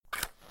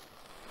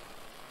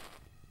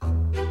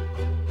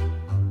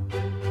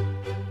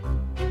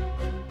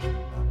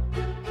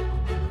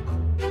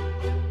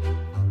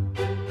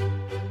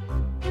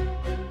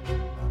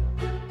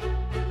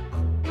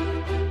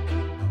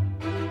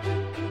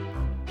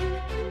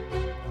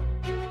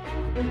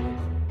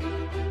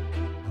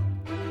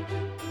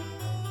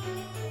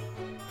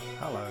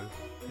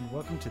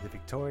to the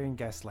Victorian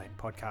Gas Lamp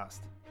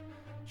podcast,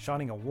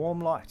 shining a warm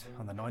light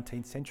on the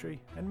 19th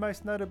century and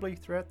most notably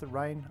throughout the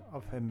reign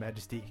of Her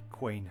Majesty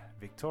Queen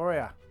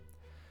Victoria.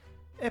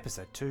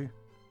 Episode 2,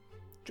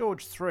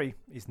 George III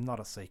is not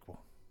a sequel.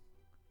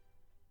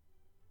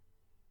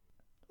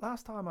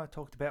 Last time I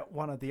talked about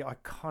one of the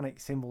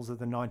iconic symbols of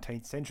the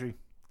 19th century,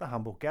 the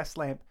humble gas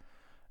lamp,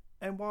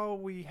 and while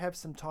we have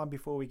some time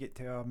before we get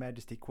to Her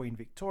Majesty Queen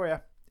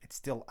Victoria, it's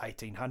still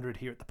 1800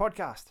 here at the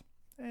podcast.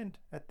 And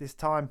at this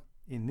time,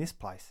 in this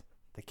place,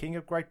 the King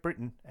of Great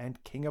Britain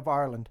and King of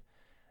Ireland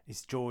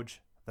is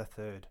George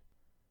III.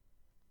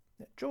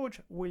 George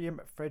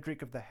William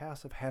Frederick of the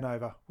House of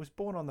Hanover was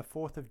born on the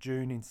 4th of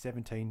June in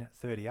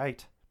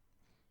 1738.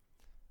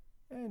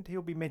 And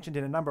he'll be mentioned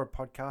in a number of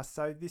podcasts,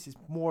 so this is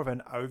more of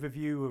an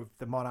overview of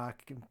the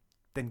monarch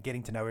than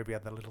getting to know every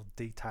other little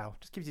detail.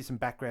 Just gives you some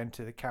background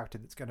to the character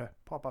that's going to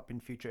pop up in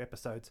future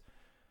episodes.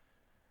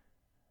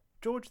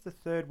 George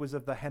III was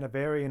of the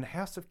Hanoverian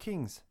House of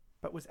Kings,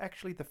 but was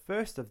actually the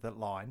first of the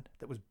line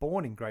that was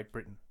born in Great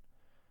Britain.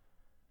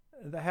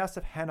 The House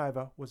of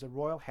Hanover was a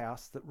royal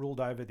house that ruled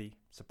over the,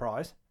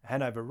 surprise,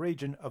 Hanover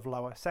region of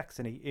Lower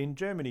Saxony in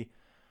Germany.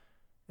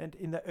 And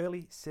in the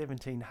early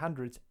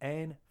 1700s,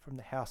 Anne from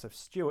the House of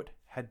Stuart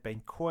had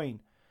been queen.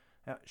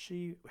 Now,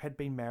 she had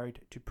been married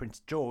to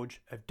Prince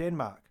George of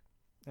Denmark.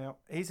 Now,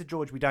 he's a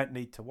George we don't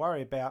need to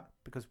worry about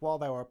because while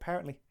they were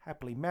apparently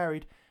happily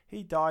married,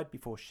 he died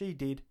before she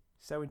did.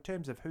 So in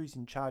terms of who's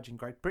in charge in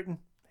Great Britain,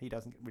 he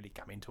doesn't really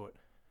come into it.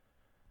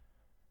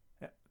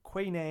 Now,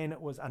 Queen Anne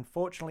was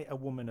unfortunately a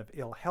woman of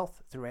ill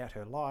health throughout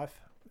her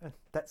life.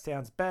 That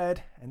sounds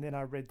bad, and then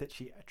I read that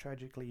she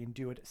tragically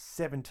endured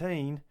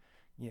 17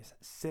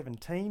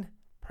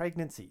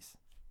 pregnancies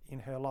in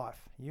her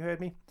life. You heard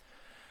me?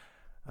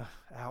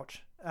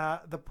 Ouch.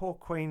 The poor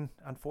queen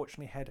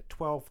unfortunately had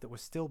 12 that were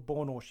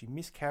stillborn or she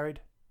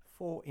miscarried,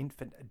 4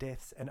 infant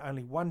deaths, and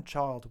only one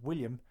child,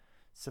 William,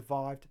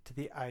 survived to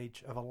the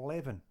age of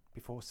 11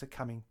 before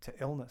succumbing to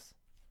illness.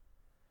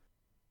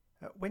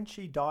 When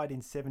she died in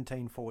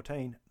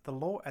 1714, the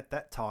law at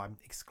that time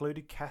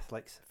excluded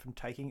Catholics from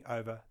taking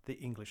over the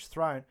English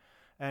throne,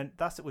 and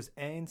thus it was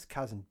Anne's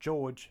cousin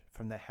George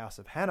from the House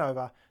of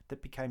Hanover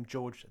that became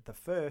George I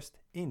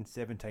in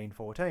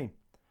 1714.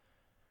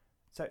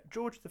 So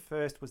George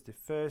I was the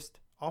first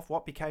of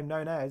what became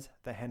known as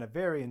the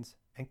Hanoverians,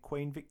 and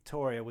Queen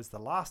Victoria was the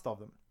last of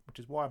them, which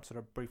is why I'm sort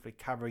of briefly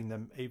covering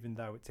them even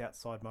though it's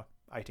outside my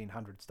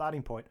 1800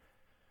 starting point.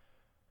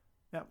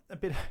 Now, a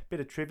bit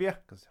of trivia,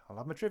 because I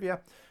love my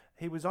trivia.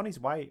 He was on his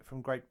way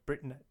from Great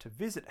Britain to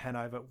visit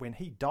Hanover when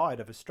he died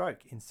of a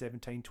stroke in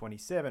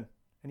 1727,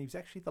 and he was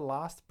actually the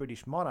last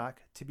British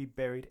monarch to be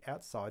buried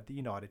outside the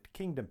United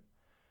Kingdom.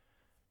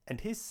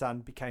 And his son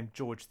became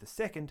George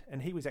II,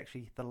 and he was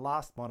actually the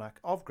last monarch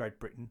of Great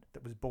Britain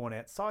that was born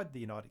outside the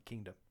United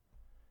Kingdom.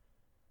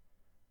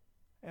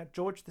 Now,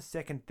 George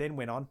II then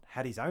went on,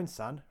 had his own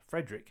son,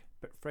 Frederick,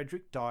 but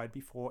Frederick died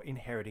before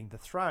inheriting the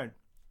throne.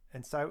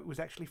 And so it was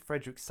actually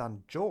Frederick's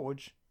son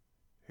George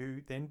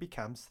who then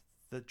becomes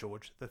the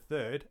George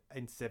III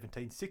in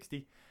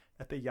 1760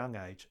 at the young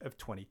age of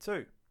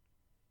 22.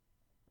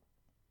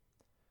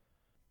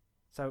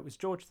 So it was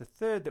George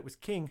III that was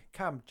king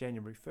come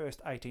January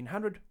 1st,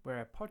 1800, where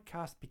our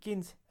podcast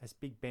begins as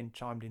Big Ben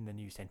chimed in the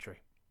new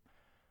century.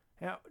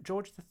 Now,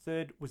 George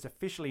III was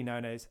officially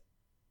known as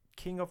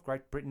King of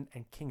Great Britain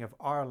and King of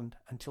Ireland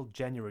until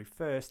January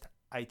 1st,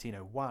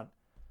 1801.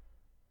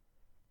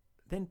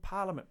 Then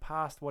Parliament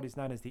passed what is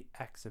known as the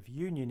Acts of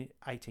Union in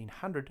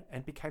 1800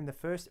 and became the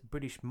first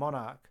British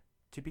monarch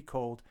to be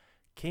called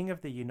King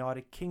of the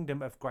United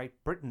Kingdom of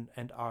Great Britain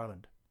and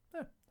Ireland.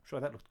 I'm sure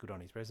that looked good on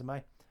his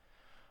resume.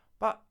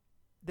 But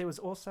there was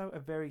also a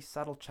very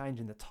subtle change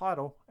in the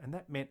title, and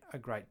that meant a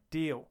great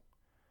deal.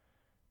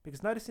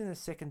 Because notice in the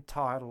second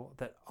title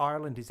that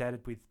Ireland is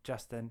added with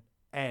just an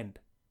and.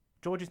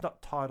 George is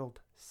not titled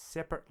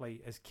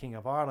separately as King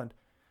of Ireland.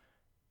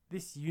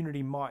 This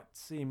unity might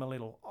seem a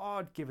little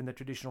odd given the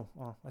traditional,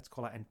 let's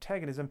call it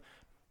antagonism,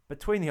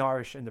 between the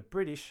Irish and the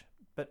British,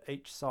 but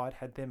each side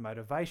had their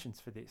motivations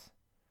for this.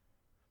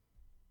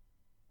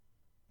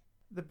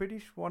 The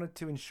British wanted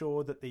to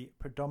ensure that the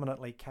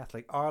predominantly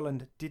Catholic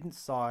Ireland didn't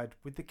side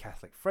with the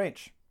Catholic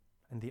French,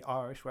 and the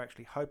Irish were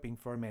actually hoping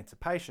for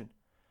emancipation.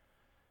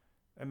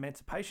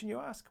 Emancipation, you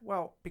ask?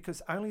 Well,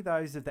 because only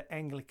those of the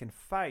Anglican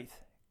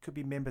faith could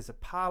be members of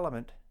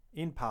Parliament,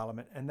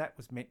 and that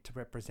was meant to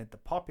represent the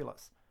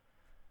populace.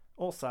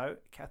 Also,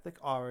 Catholic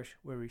Irish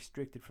were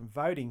restricted from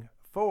voting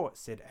for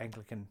said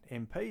Anglican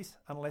MPs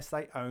unless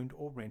they owned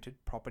or rented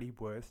property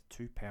worth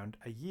 £2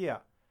 a year.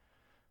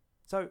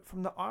 So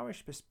from the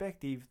Irish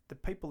perspective, the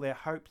people there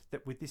hoped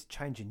that with this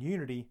change in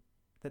unity,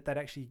 that they'd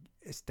actually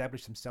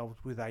establish themselves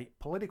with a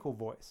political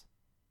voice.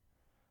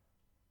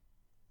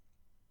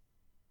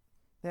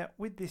 Now,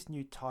 with this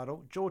new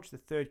title, George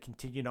III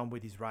continued on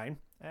with his reign,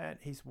 and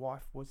his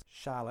wife was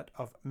Charlotte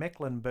of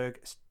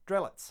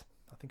Mecklenburg-Strelitz.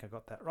 I think I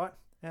got that right.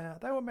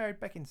 They were married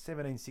back in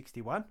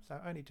 1761,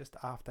 so only just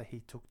after he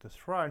took the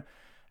throne,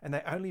 and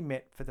they only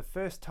met for the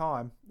first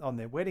time on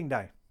their wedding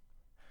day.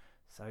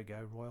 So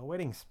go royal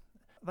weddings.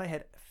 They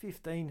had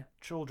 15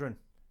 children,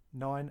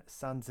 9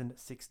 sons and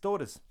 6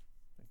 daughters.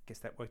 I guess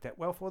that worked out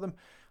well for them,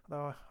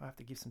 although I have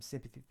to give some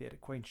sympathy there to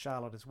Queen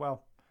Charlotte as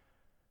well.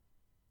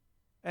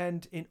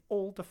 And in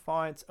all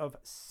defiance of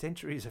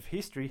centuries of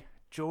history,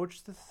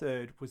 George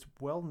III was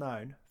well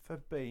known for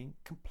being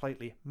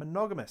completely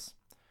monogamous.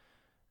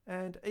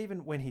 And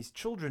even when his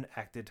children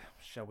acted,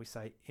 shall we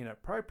say,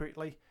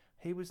 inappropriately,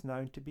 he was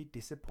known to be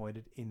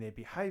disappointed in their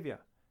behaviour.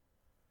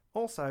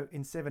 Also,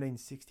 in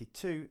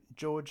 1762,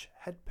 George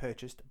had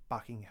purchased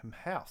Buckingham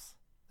House.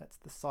 That's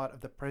the site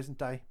of the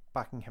present-day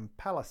Buckingham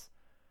Palace.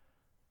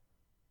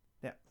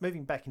 Now,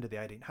 moving back into the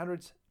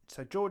 1800s,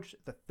 so George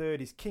III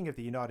is King of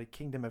the United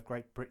Kingdom of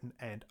Great Britain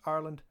and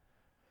Ireland,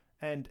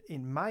 and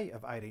in May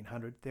of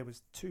 1800 there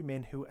was 2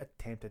 men who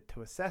attempted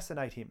to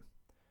assassinate him.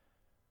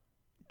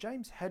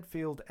 James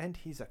Hadfield and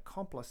his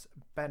accomplice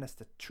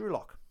Bannister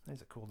Truelock,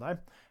 there's a cool name,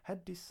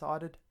 had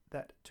decided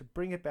that to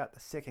bring about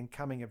the second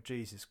coming of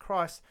Jesus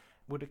Christ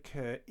would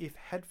occur if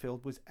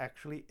Hadfield was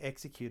actually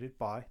executed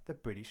by the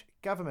British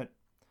government.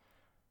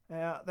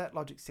 Now, that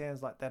logic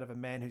sounds like that of a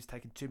man who's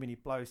taken too many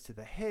blows to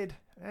the head,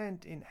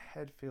 and in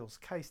Hadfield's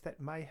case that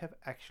may have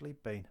actually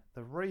been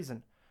the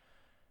reason.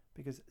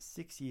 Because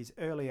 6 years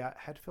earlier,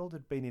 Hadfield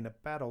had been in a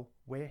battle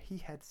where he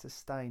had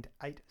sustained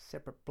 8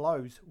 separate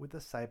blows with a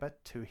sabre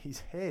to his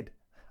head.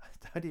 I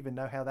don't even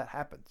know how that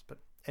happens, but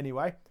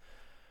anyway.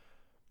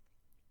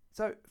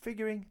 So,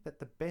 figuring that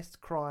the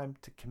best crime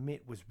to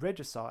commit was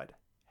regicide,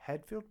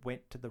 Hadfield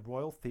went to the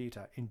Royal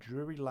Theatre in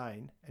Drury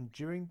Lane, and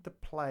during the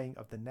playing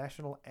of the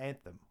national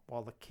anthem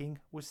while the King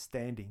was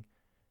standing,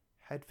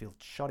 Hadfield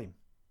shot him.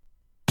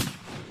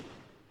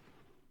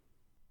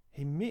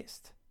 He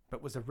missed,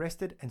 but was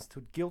arrested and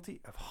stood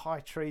guilty of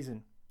high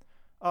treason.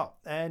 Oh,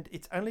 and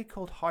it's only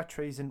called high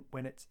treason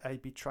when it's a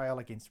betrayal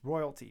against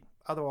royalty.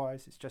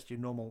 Otherwise, it's just your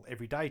normal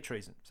everyday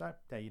treason. So,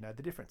 there you know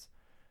the difference.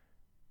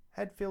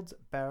 Hadfield's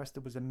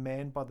barrister was a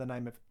man by the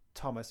name of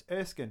Thomas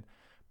Erskine,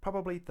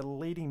 probably the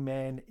leading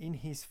man in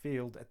his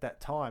field at that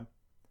time.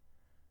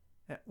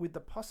 Now, with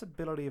the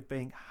possibility of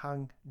being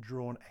hung,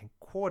 drawn and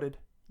quartered,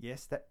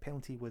 yes, that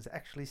penalty was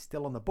actually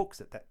still on the books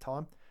at that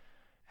time,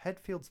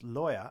 Hadfield's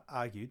lawyer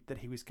argued that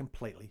he was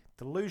completely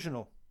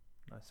delusional.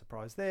 No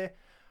surprise there,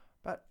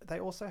 but they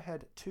also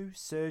had 2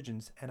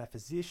 surgeons and a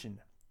physician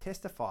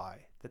testify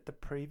that the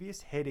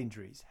previous head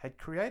injuries had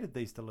created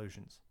these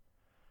delusions.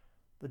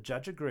 The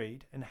judge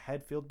agreed, and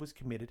Hadfield was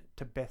committed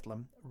to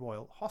Bethlehem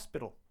Royal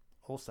Hospital,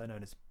 also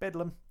known as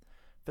Bedlam,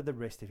 for the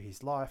rest of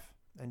his life,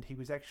 and he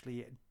was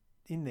actually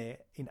in there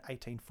in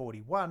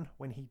 1841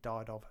 when he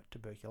died of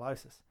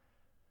tuberculosis.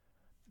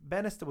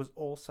 Bannister was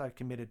also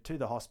committed to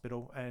the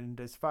hospital,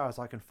 and as far as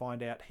I can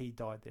find out, he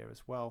died there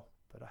as well,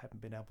 but I haven't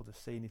been able to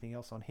see anything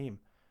else on him.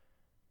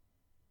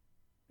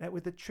 Now,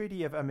 with the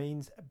Treaty of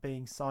Amiens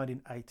being signed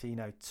in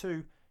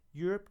 1802,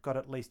 Europe got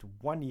at least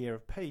 1 year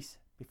of peace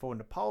before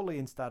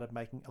Napoleon started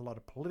making a lot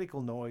of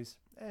political noise,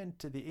 and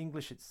to the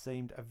English it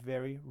seemed a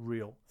very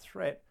real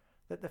threat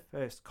that the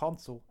first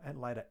consul and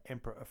later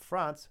Emperor of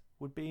France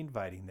would be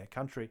invading their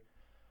country.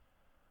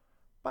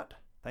 But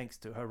thanks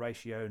to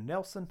Horatio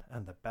Nelson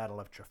and the Battle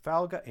of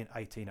Trafalgar in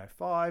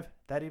 1805,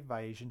 that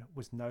invasion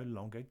was no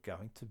longer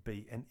going to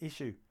be an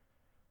issue.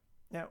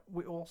 Now,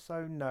 we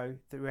also know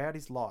throughout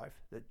his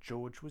life that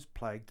George was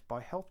plagued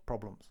by health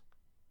problems.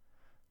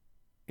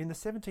 In the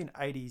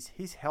 1780s,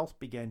 his health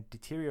began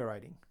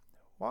deteriorating.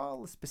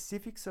 While the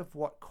specifics of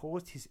what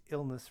caused his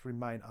illness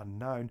remain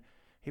unknown,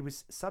 he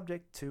was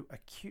subject to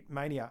acute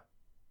mania.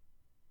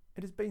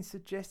 It has been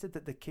suggested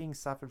that the king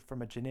suffered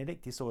from a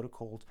genetic disorder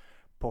called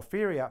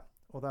porphyria,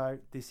 although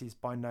this is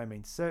by no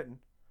means certain.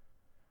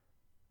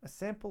 A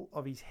sample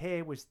of his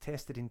hair was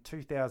tested in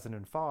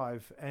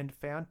 2005 and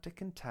found to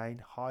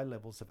contain high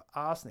levels of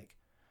arsenic.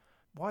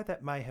 Why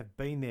that may have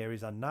been there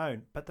is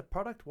unknown, but the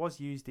product was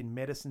used in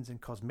medicines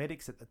and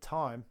cosmetics at the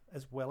time,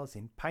 as well as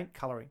in paint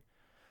colouring.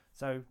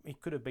 So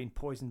it could have been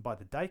poisoned by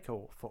the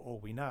decor, for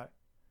all we know.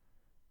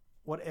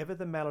 Whatever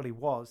the malady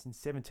was, in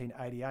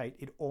 1788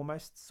 it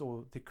almost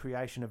saw the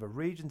creation of a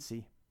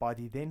regency by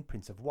the then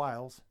Prince of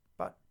Wales,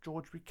 but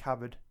George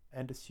recovered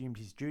and assumed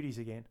his duties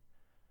again.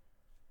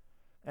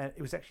 And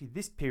it was actually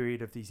this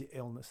period of his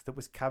illness that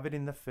was covered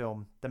in the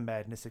film The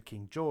Madness of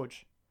King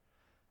George.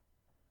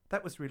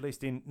 That was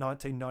released in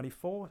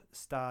 1994,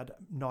 starred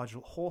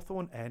Nigel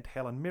Hawthorne and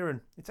Helen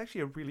Mirren. It's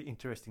actually a really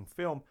interesting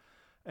film,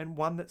 and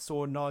one that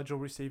saw Nigel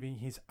receiving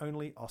his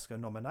only Oscar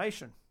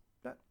nomination.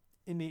 But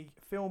in the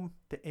film,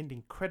 the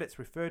ending credits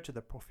refer to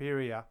the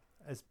porphyria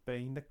as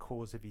being the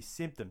cause of his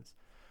symptoms.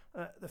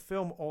 The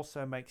film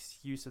also makes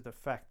use of the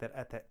fact that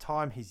at that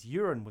time his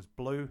urine was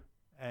blue,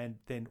 and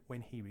then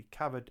when he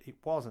recovered it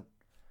wasn't.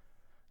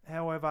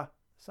 However,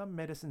 some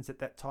medicines at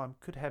that time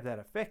could have that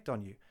effect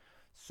on you,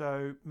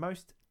 so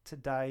most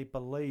today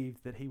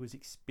believe that he was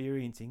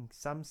experiencing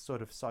some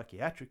sort of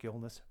psychiatric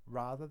illness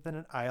rather than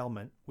an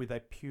ailment with a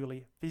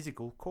purely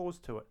physical cause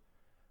to it.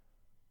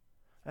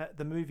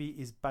 The movie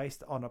is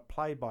based on a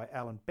play by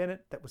Alan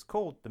Bennett that was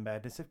called The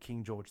Madness of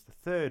King George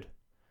III.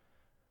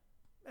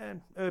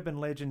 An urban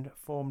legend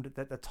formed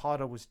that the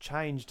title was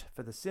changed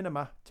for the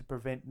cinema to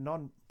prevent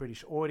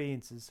non-British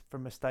audiences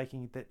from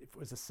mistaking that it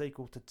was a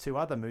sequel to two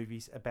other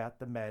movies about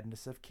the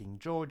madness of King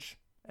George.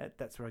 And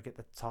that's where I get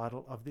the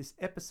title of this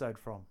episode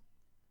from.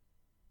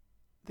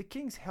 The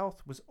king's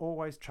health was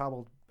always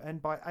troubled,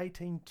 and by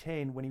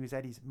 1810, when he was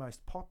at his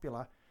most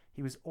popular,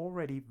 he was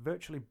already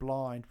virtually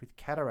blind with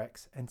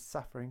cataracts and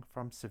suffering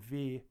from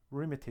severe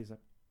rheumatism.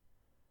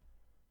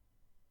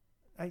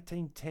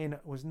 1810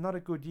 was not a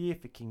good year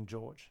for King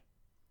George.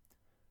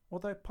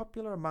 Although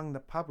popular among the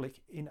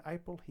public, in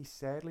April he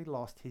sadly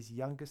lost his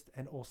youngest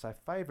and also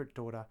favourite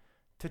daughter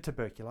to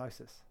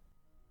tuberculosis.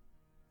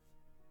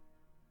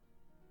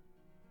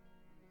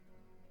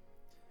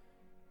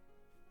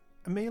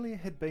 Amelia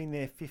had been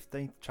their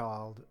 15th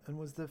child and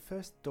was the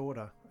first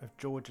daughter of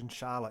George and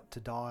Charlotte to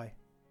die.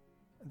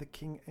 The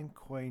king and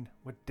queen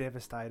were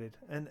devastated,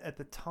 and at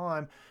the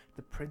time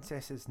the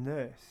princess's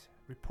nurse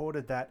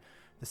reported that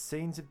the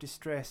scenes of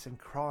distress and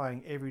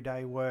crying every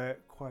day were,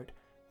 quote,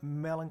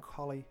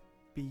 melancholy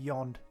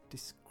beyond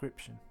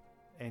description,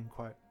 end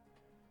quote.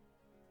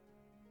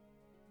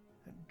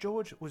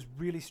 George was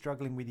really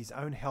struggling with his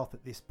own health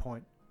at this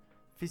point,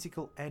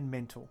 physical and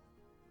mental.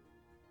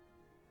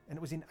 And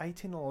it was in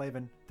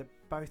 1811 that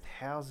both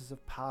Houses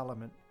of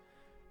Parliament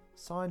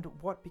signed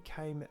what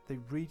became the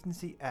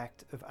Regency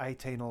Act of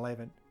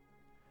 1811.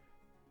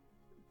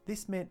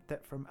 This meant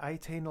that from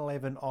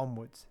 1811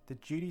 onwards, the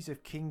duties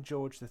of King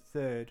George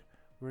III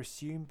were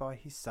assumed by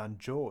his son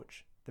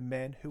George, the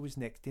man who was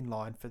next in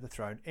line for the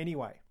throne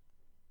anyway.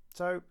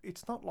 So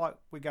it's not like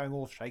we're going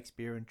all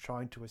Shakespeare and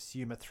trying to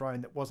assume a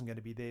throne that wasn't going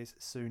to be theirs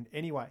soon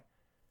anyway.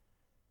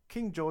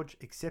 King George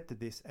accepted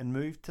this and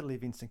moved to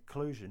live in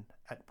seclusion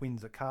at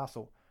Windsor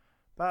Castle,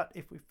 but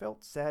if we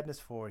felt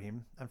sadness for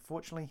him,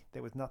 unfortunately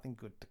there was nothing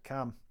good to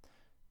come.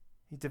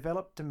 He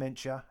developed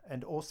dementia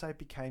and also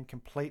became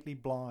completely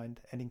blind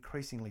and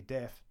increasingly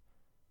deaf.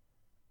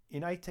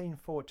 In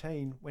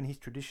 1814, when his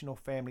traditional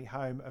family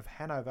home of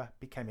Hanover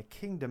became a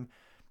kingdom,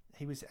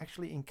 he was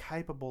actually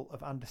incapable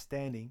of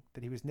understanding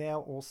that he was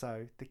now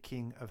also the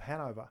King of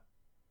Hanover.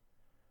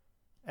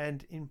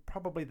 And in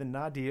probably the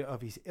nadir of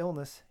his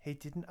illness, he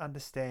didn't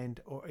understand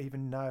or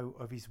even know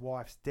of his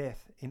wife's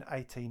death in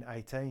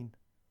 1818.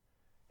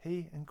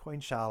 He and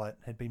Queen Charlotte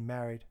had been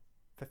married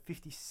for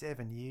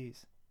 57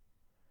 years.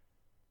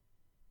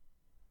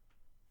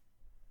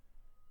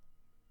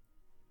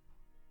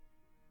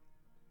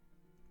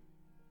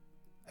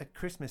 At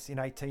Christmas in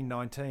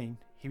 1819,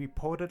 he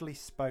reportedly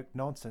spoke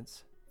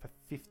nonsense for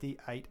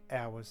 58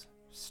 hours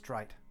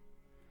straight.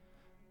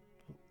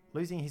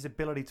 Losing his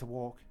ability to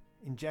walk,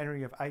 in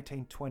January of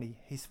 1820,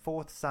 his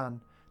fourth son,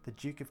 the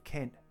Duke of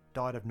Kent,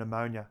 died of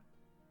pneumonia.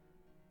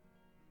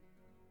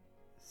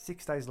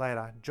 6 days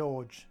later,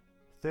 George,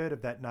 third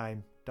of that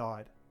name,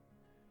 died.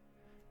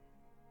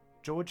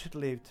 George had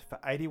lived for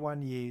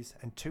 81 years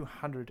and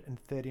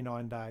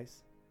 239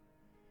 days.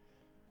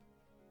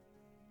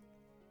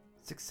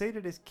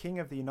 Succeeded as King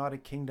of the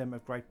United Kingdom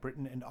of Great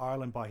Britain and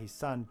Ireland by his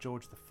son,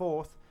 George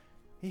IV,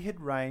 he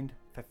had reigned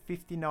for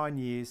 59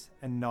 years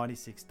and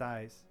 96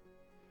 days.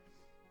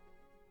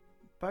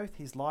 Both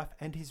his life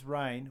and his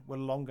reign were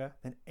longer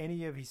than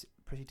any of his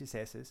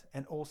predecessors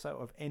and also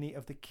of any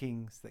of the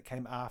kings that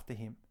came after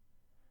him.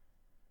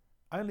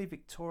 Only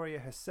Victoria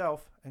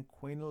herself and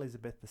Queen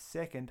Elizabeth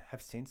II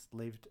have since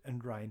lived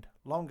and reigned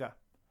longer.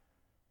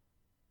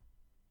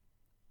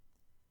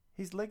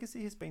 His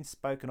legacy has been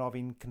spoken of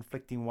in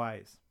conflicting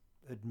ways.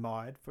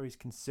 Admired for his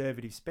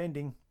conservative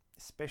spending,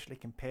 especially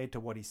compared to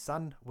what his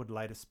son would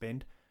later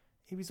spend,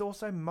 he was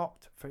also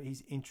mocked for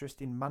his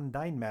interest in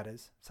mundane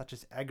matters such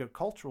as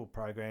agricultural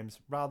programs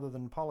rather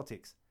than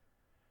politics.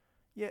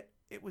 Yet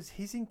it was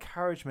his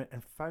encouragement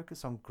and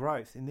focus on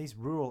growth in these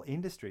rural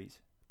industries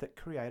that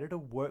created a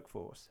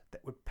workforce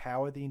that would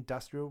power the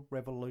Industrial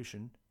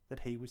Revolution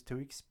that he was to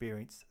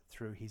experience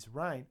through his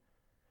reign.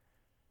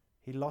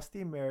 He lost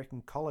the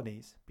American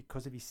colonies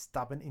because of his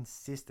stubborn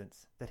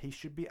insistence that he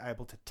should be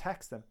able to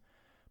tax them.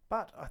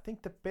 But I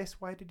think the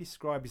best way to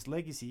describe his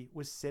legacy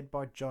was said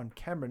by John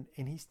Cameron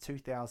in his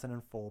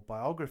 2004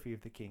 biography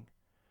of the king.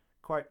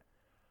 Quote,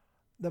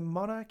 "The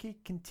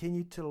monarchy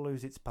continued to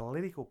lose its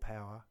political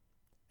power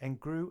and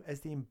grew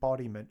as the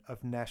embodiment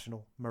of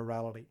national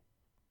morality."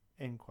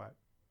 End quote.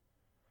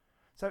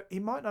 So he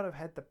might not have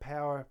had the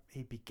power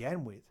he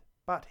began with,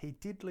 but he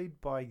did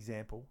lead by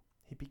example.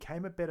 He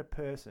became a better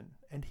person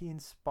and he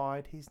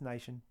inspired his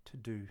nation to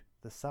do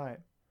the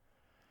same.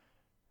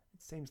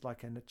 It seems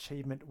like an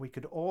achievement we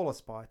could all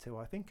aspire to,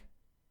 I think.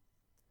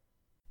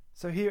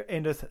 So here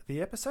endeth the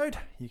episode.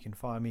 You can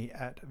find me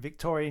at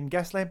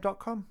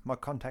victoriangaslamp.com. My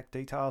contact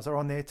details are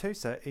on there too,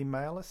 so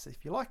email us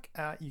if you like.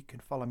 You can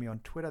follow me on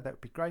Twitter, that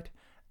would be great,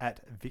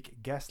 at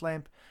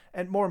vicgaslamp.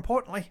 And more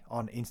importantly,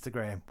 on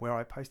Instagram, where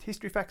I post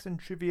history facts and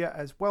trivia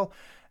as well.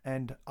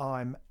 And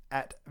I'm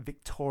at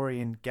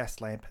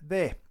victoriangaslamp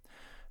there.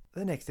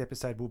 The next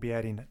episode will be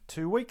out in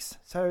 2 weeks,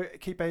 so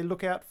keep a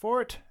lookout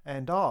for it,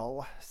 and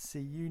I'll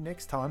see you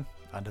next time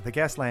under the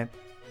gas lamp.